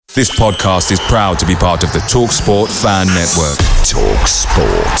This podcast is proud to be part of the TalkSport Fan Network.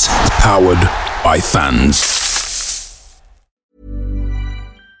 TalkSport. Powered by fans.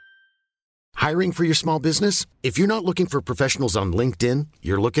 Hiring for your small business? If you're not looking for professionals on LinkedIn,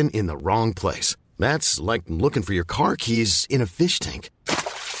 you're looking in the wrong place. That's like looking for your car keys in a fish tank.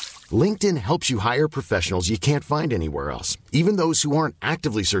 LinkedIn helps you hire professionals you can't find anywhere else, even those who aren't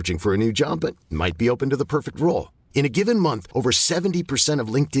actively searching for a new job but might be open to the perfect role. In a given month, over 70% of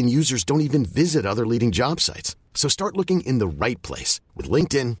LinkedIn users don't even visit other leading job sites. So start looking in the right place. With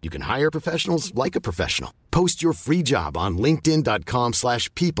LinkedIn, you can hire professionals like a professional. Post your free job on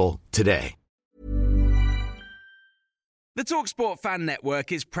linkedin.com/people today. The TalkSport Fan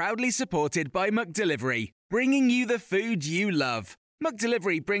Network is proudly supported by McDelivery, bringing you the food you love.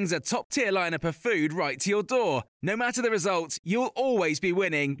 McDelivery brings a top-tier lineup of food right to your door. No matter the result, you'll always be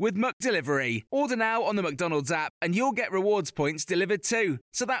winning with McDelivery. Order now on the McDonald's app and you'll get rewards points delivered too.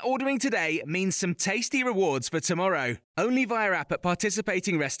 So that ordering today means some tasty rewards for tomorrow. Only via app at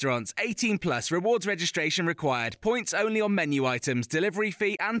participating restaurants. 18 plus. Rewards registration required. Points only on menu items. Delivery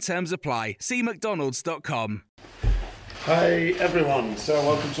fee and terms apply. See mcdonalds.com. Hi everyone, so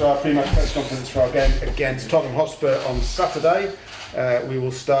welcome to our pre-match press conference for our game against Tottenham Hotspur on Saturday. We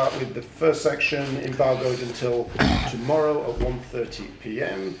will start with the first section, embargoed until tomorrow at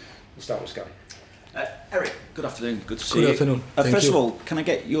 1:30pm. We'll start with Sky. Erik, good afternoon. Good to see you. Good afternoon. First of all, can I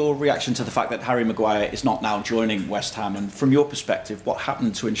get your reaction to the fact that Harry Maguire is not now joining West Ham? And from your perspective, what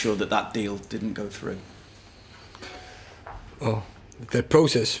happened to ensure that that deal didn't go through? Oh, the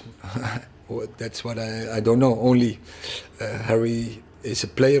process. That's what I don't know. Only Harry is a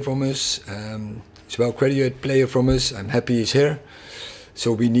player from us. He's a well-credited player from us. I'm happy he's here.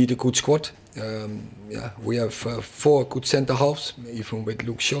 So we need a good squad. We have 4 good centre halves, even with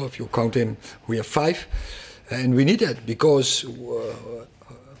Luke Shaw. If you count him, we have 5, and we need that because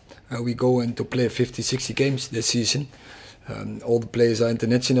we go into play 50, 60 games this season. All the players are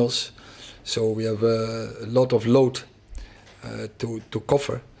internationals, so we have a lot of load to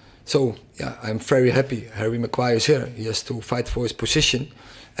cover. So I'm very happy Harry Maguire is here. He has to fight for his position,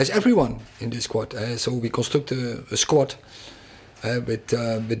 as everyone in this squad. So we construct a squad with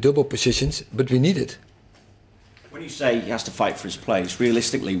double positions, but we need it. When you say he has to fight for his place,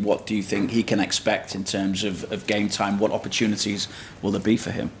 realistically, what do you think he can expect in terms of game time? What opportunities will there be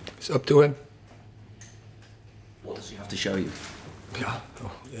for him? It's up to him. What does he have to show you?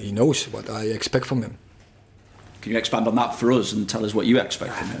 He knows what I expect from him. Can you expand on that for us and tell us what you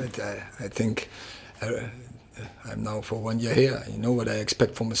expect from him? I think I'm now for 1 year here. You know what I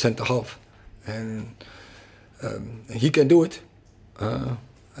expect from a centre half, and he can do it.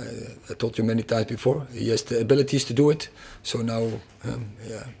 I told you many times before. He has the abilities to do it. So now,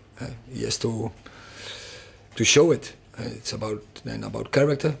 he has to show it. It's about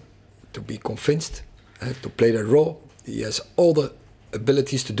character, to be convinced, to play that role. He has all the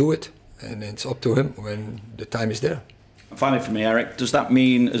abilities to do it. And it's up to him when the time is there. And finally for me, Erik, does that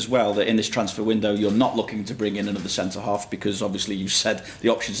mean as well that in this transfer window you're not looking to bring in another centre-half, because obviously you said the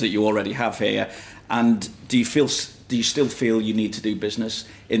options that you already have here, and do you still feel you need to do business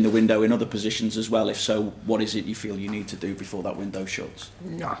in the window in other positions as well? If so, what is it you feel you need to do before that window shuts?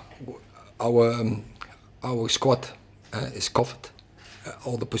 Yeah, our squad is covered.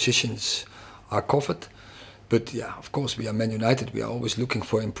 All the positions are covered. But of course, we are Man United. We are always looking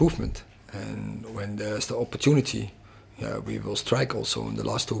for improvement. And when there's the opportunity, we will strike also in the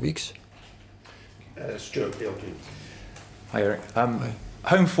last 2 weeks. Stuart Beale. Hi, Erik.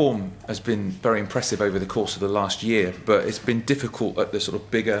 Home form has been very impressive over the course of the last year, but it's been difficult at the sort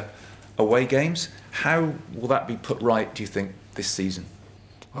of bigger away games. How will that be put right, do you think, this season?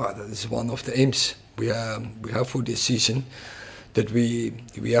 That is one of the aims we have for this season, that we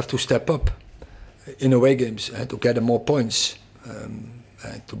have to step up in away games to gather more points,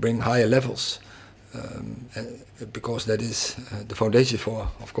 to bring higher levels, because that is the foundation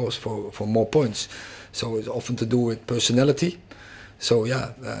for more points. So it's often to do with personality. So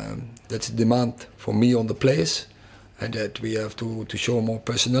that's a demand for me on the players, and that we have to show more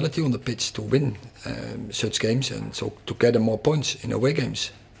personality on the pitch to win such games, and so to gather more points in away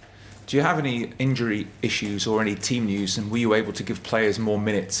games. Do you have any injury issues or any team news, and were you able to give players more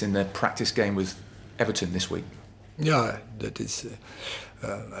minutes in their practice game with Everton this week? Yeah, that is.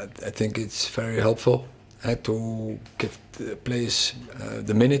 I think it's very helpful to give the players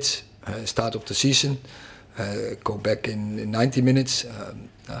the minutes, start of the season, go back in 90 minutes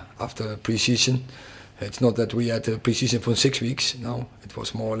after pre-season. It's not that we had a pre-season for 6 weeks. No, it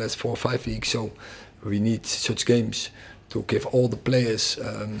was more or less 4 or 5 weeks. So we need such games to give all the players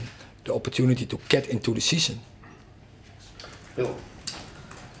the opportunity to get into the season. Bill.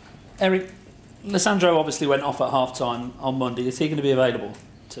 Erik, Lissandro obviously went off at half-time on Monday. Is he going to be available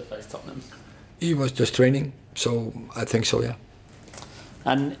to face Tottenham? He was just training, so I think so, yeah.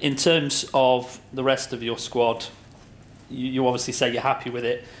 And in terms of the rest of your squad, you obviously say you're happy with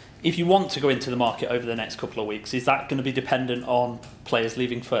it. If you want to go into the market over the next couple of weeks, is that going to be dependent on players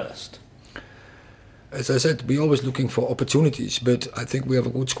leaving first? As I said, we're always looking for opportunities, but I think we have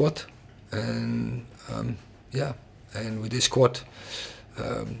a good squad. And and with this squad,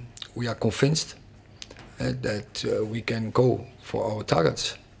 we are convinced that we can go for our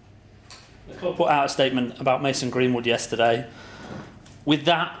targets. The club put out a statement about Mason Greenwood yesterday. With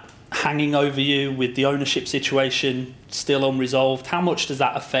that hanging over you, with the ownership situation still unresolved, how much does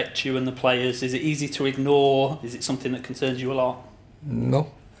that affect you and the players? Is it easy to ignore? Is it something that concerns you a lot?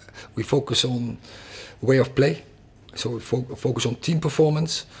 No, we focus on way of play. So we focus on team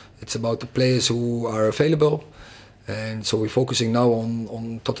performance. It's about the players who are available. And so we're focusing now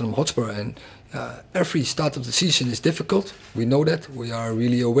on Tottenham Hotspur. And every start of the season is difficult. We know that. We are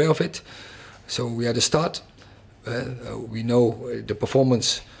really aware of it. So we are at the start. We know the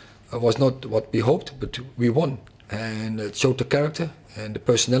performance was not what we hoped, but we won. And it showed the character and the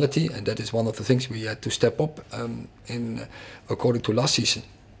personality. And that is one of the things we had to step up according to last season.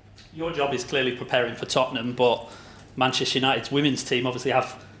 Your job is clearly preparing for Tottenham, but Manchester United's women's team obviously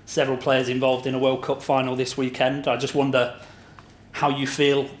have several players involved in a World Cup final this weekend. I just wonder how you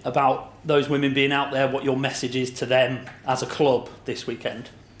feel about those women being out there, what your message is to them as a club this weekend.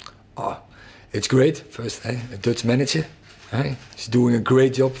 It's great. First, a Dutch manager. She's doing a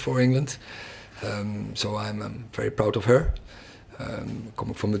great job for England. So I'm very proud of her,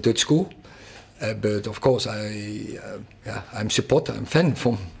 coming from the Dutch school. But of course, I'm supporter, I'm fan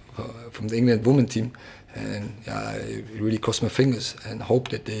from the England women team. And I really cross my fingers and hope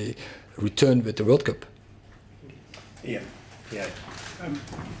that they return with the World Cup. Yeah.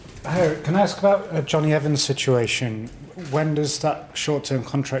 Can I ask about Johnny Evans' situation? When does that short-term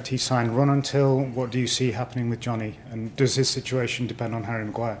contract he signed run until? What do you see happening with Johnny? And does his situation depend on Harry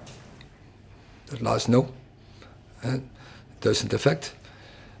Maguire? At last, no. It doesn't affect.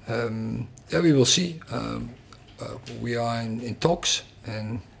 We will see. We are in talks,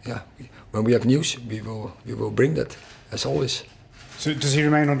 and when we have news, we will bring that, as always. So does he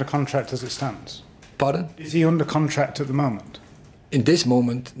remain under contract as it stands? Pardon? Is he under contract at the moment? In this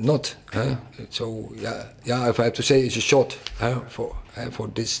moment, not. So if I have to say, it's a short for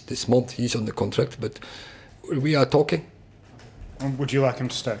this month. He's on the contract, but we are talking. And would you like him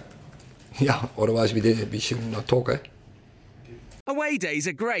to stay? Yeah, otherwise we should not talk. Away days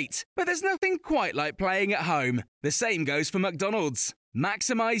are great, but there's nothing quite like playing at home. The same goes for McDonald's.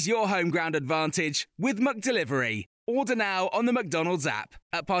 Maximise your home ground advantage with McDelivery. Order now on the McDonald's app.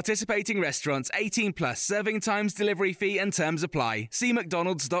 At participating restaurants, 18 plus serving times, delivery fee and terms apply. See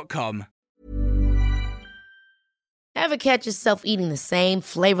mcdonalds.com. Ever catch yourself eating the same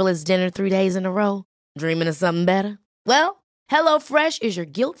flavorless dinner 3 days in a row? Dreaming of something better? Well, HelloFresh is your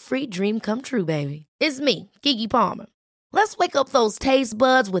guilt-free dream come true, baby. It's me, Keke Palmer. Let's wake up those taste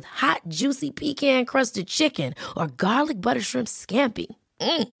buds with hot, juicy pecan-crusted chicken or garlic butter shrimp scampi.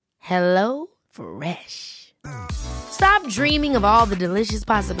 Hello Fresh. Stop dreaming of all the delicious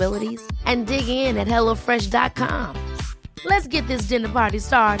possibilities and dig in at HelloFresh.com. Let's get this dinner party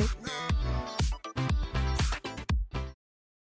started.